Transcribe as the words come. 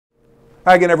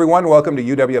Hi again, everyone. Welcome to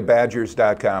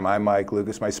UWBadgers.com. I'm Mike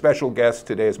Lucas. My special guest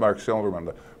today is Mark Silverman,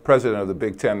 the president of the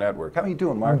Big Ten Network. How are you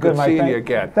doing, Mark? Good seeing you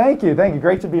again. Thank you.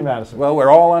 Great to be in Madison. Well, we're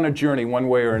all on a journey one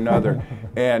way or another.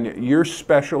 And your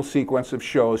special sequence of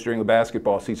shows during the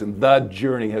basketball season, The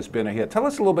Journey, has been a hit. Tell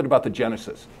us a little bit about the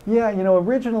genesis. Yeah,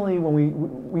 originally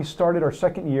when we started our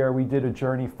second year, we did a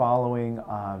journey following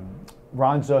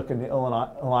Ron Zook and the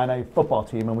Illini football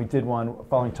team, and we did one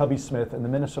following Tubby Smith and the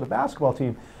Minnesota basketball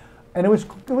team. And it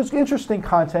was interesting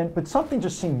content, but something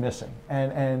just seemed missing.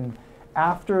 And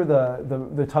after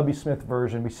the Tubby Smith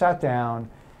version, we sat down,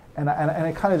 and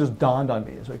it kind of just dawned on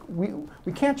me. It's like,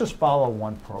 we can't just follow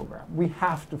one program. We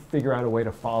have to figure out a way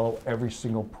to follow every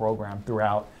single program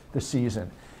throughout the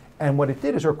season. And what it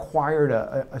did is required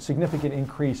a significant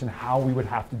increase in how we would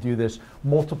have to do this.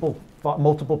 Multiple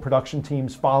production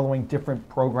teams following different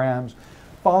programs,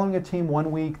 following a team one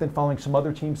week, then following some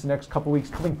other teams the next couple weeks,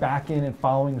 coming back in and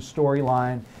following the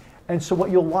storyline. And so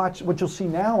what you'll see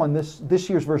now on this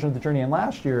year's version of The Journey and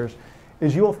last year's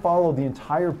is you'll follow the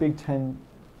entire Big Ten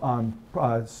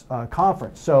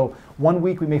conference. So one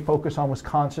week we may focus on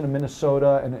Wisconsin and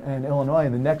Minnesota and Illinois,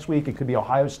 and the next week it could be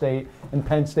Ohio State and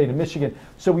Penn State and Michigan.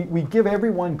 So we give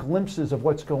everyone glimpses of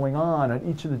what's going on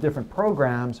each of the different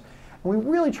programs. And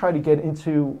we really try to get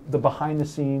into the behind the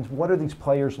scenes. What are these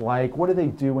players like? What do they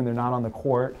do when they're not on the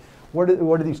court? What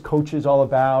are these coaches all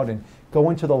about? And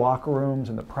go into the locker rooms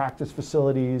and the practice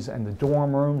facilities and the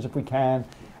dorm rooms if we can.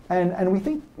 And we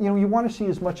think you want to see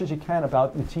as much as you can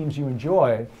about the teams you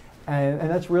enjoy. And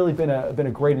that's really been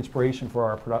a great inspiration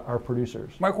for our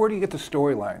producers. Mark, where do you get the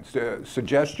storylines?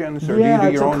 Suggestions, or do you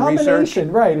do your own research?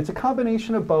 Right, it's a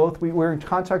combination of both. We're in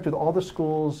contact with all the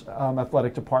schools'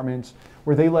 athletic departments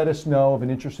where they let us know of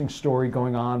an interesting story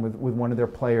going on with one of their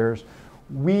players.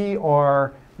 We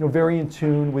are very in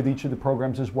tune with each of the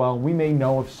programs as well. We may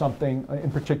know of something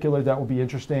in particular that will be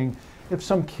interesting. If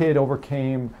some kid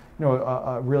overcame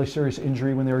a really serious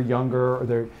injury when they were younger,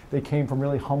 or they came from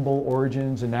really humble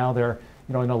origins and now they're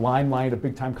in the limelight of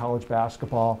big-time college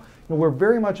basketball. We're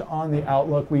very much on the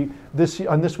outlook.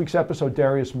 On this week's episode,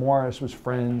 Darius Morris was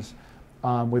friends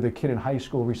with a kid in high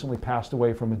school, recently passed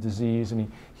away from a disease,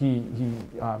 and he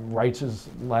writes his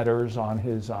letters on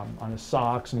his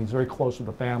socks, and he's very close with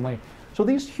the family. So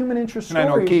these human interest stories.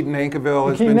 And I know Keaton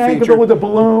Ankeville has been featured. Keaton Ankeville with the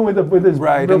balloon, with his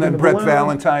right, and then Brett balloon.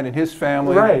 Valentine and his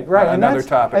family. Right. Another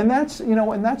topic. And that's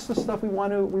the stuff we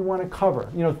want to cover.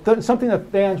 Something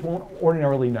that fans won't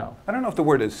ordinarily know. I don't know if the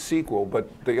word is sequel, but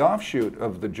the offshoot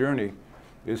of The Journey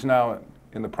is now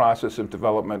in the process of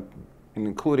development,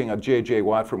 including a J.J.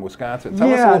 Watt from Wisconsin.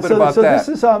 Tell us a little bit about that. This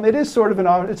is it is sort of an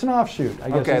offshoot, I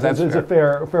guess. Okay, that's a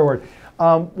fair word.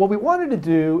 What we wanted to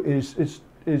do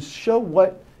is show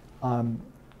what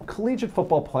collegiate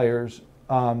football players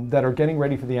that are getting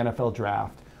ready for the NFL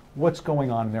draft, what's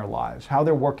going on in their lives, how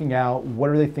they're working out,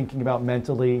 what are they thinking about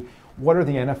mentally, what are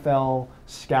the NFL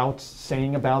scouts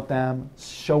saying about them,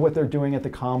 show what they're doing at the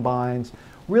combines,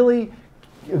 really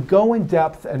go in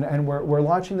depth, and we're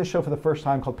launching this show for the first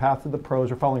time called Path to the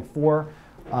Pros. We're following 4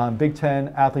 Big Ten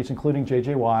athletes, including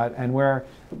J.J. Watt, and we're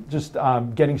just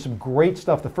getting some great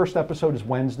stuff. The first episode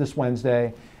is this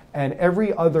Wednesday, and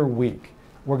every other week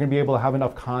we're going to be able to have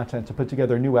enough content to put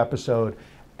together a new episode,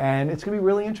 and it's going to be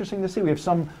really interesting to see. We have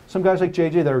some guys like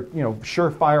JJ that are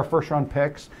surefire first-round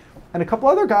picks, and a couple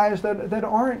other guys that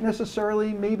aren't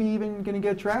necessarily maybe even going to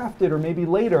get drafted or maybe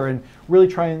later, and really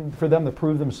trying for them to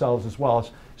prove themselves as well.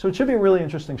 So it should be a really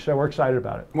interesting show. We're excited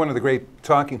about it. One of the great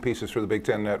talking pieces for the Big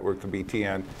Ten Network, the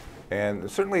BTN,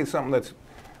 and certainly something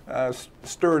that's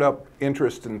stirred up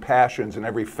interest and passions in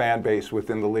every fan base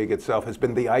within the league itself has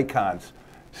been the Icons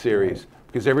series. Right.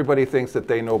 Because everybody thinks that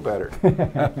they know better,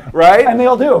 right? And they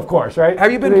all do, of course, right?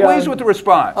 Have you been pleased with the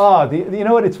response? Oh, you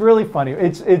know what? It's really funny.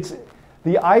 It's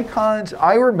the Icons.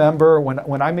 I remember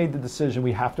when I made the decision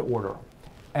we have to order them,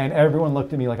 and everyone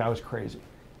looked at me like I was crazy.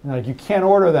 And like, you can't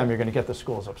order them. You're going to get the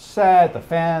schools upset, the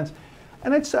fans.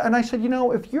 And I said,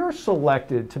 if you're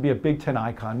selected to be a Big Ten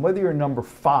icon, whether you're number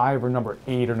 5 or number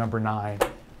 8 or number 9.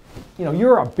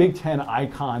 You're a Big Ten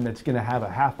icon that's going to have a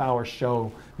half-hour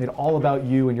show made all about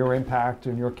you and your impact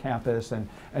and your campus and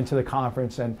to the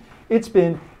conference. And it's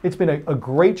been a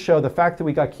great show. The fact that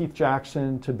we got Keith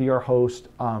Jackson to be our host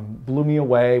blew me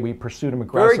away. We pursued him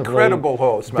aggressively. Very credible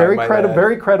host.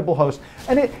 Very credible host.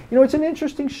 And it's an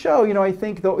interesting show. I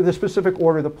think the specific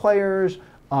order of the players,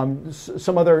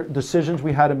 some other decisions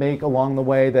we had to make along the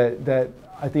way that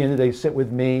at the end of the day sit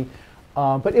with me.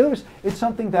 But it's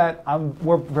something that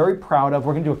we're very proud of.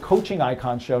 We're going to do a coaching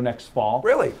icon show next fall.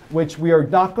 Really? Which we're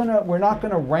not going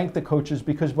to rank the coaches,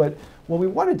 because what we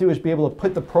want to do is be able to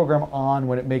put the program on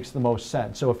when it makes the most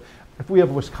sense. So if we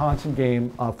have a Wisconsin game,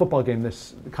 football game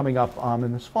this coming up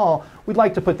in this fall, we'd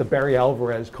like to put the Barry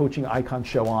Alvarez coaching icon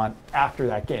show on after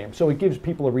that game. So it gives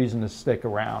people a reason to stick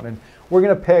around. And we're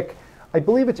going to pick, I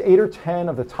believe it's 8 or 10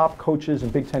 of the top coaches in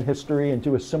Big Ten history and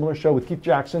do a similar show with Keith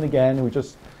Jackson again, who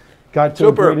just got to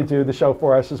agree to do the show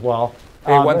for us as well.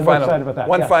 Hey, one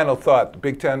yes. final thought. The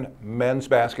Big Ten men's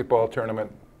basketball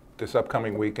tournament this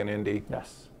upcoming week in Indy.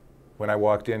 Yes. When I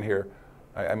walked in here,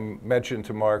 I mentioned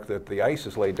to Mark that the ice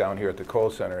is laid down here at the Kohl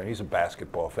Center, and he's a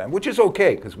basketball fan, which is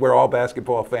okay because we're all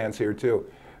basketball fans here too.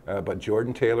 But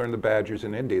Jordan Taylor and the Badgers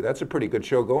in Indy, that's a pretty good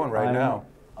show going right now.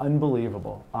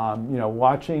 Unbelievable. You know,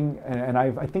 watching, and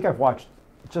I think I've watched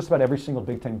just about every single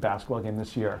Big Ten basketball game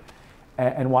this year,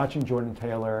 and watching Jordan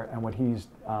Taylor and what he's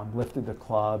lifted the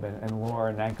club, and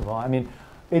Laura Nankerville. I mean,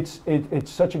 it's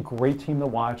such a great team to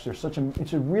watch. It's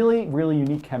a really, really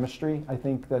unique chemistry, I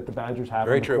think, that the Badgers have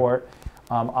on the court.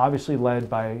 Obviously led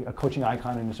by a coaching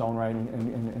icon in his own right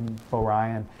in Bo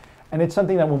Ryan. And it's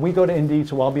something that when we go to Indy,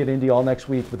 so I'll be at Indy all next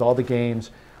week with all the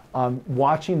games,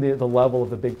 watching the level of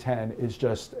the Big Ten is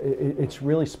just, it's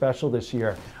really special this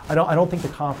year. I don't think the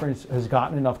conference has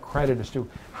gotten enough credit as to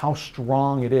how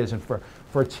strong it is. And for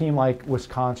a team like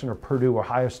Wisconsin or Purdue or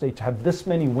Ohio State to have this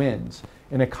many wins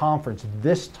in a conference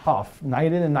this tough,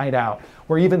 night in and night out,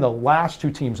 where even the last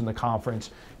 2 teams in the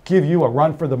conference give you a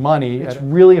run for the money. It's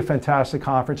really a fantastic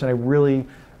conference, and I really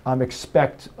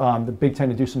expect the Big Ten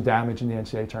to do some damage in the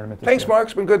NCAA tournament this Thanks, year. Mark.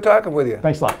 It's been good talking with you.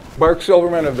 Thanks a lot. Mark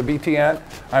Silverman of the BTN.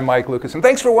 I'm Mike Lucas, and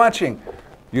thanks for watching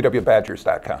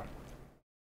UWBadgers.com.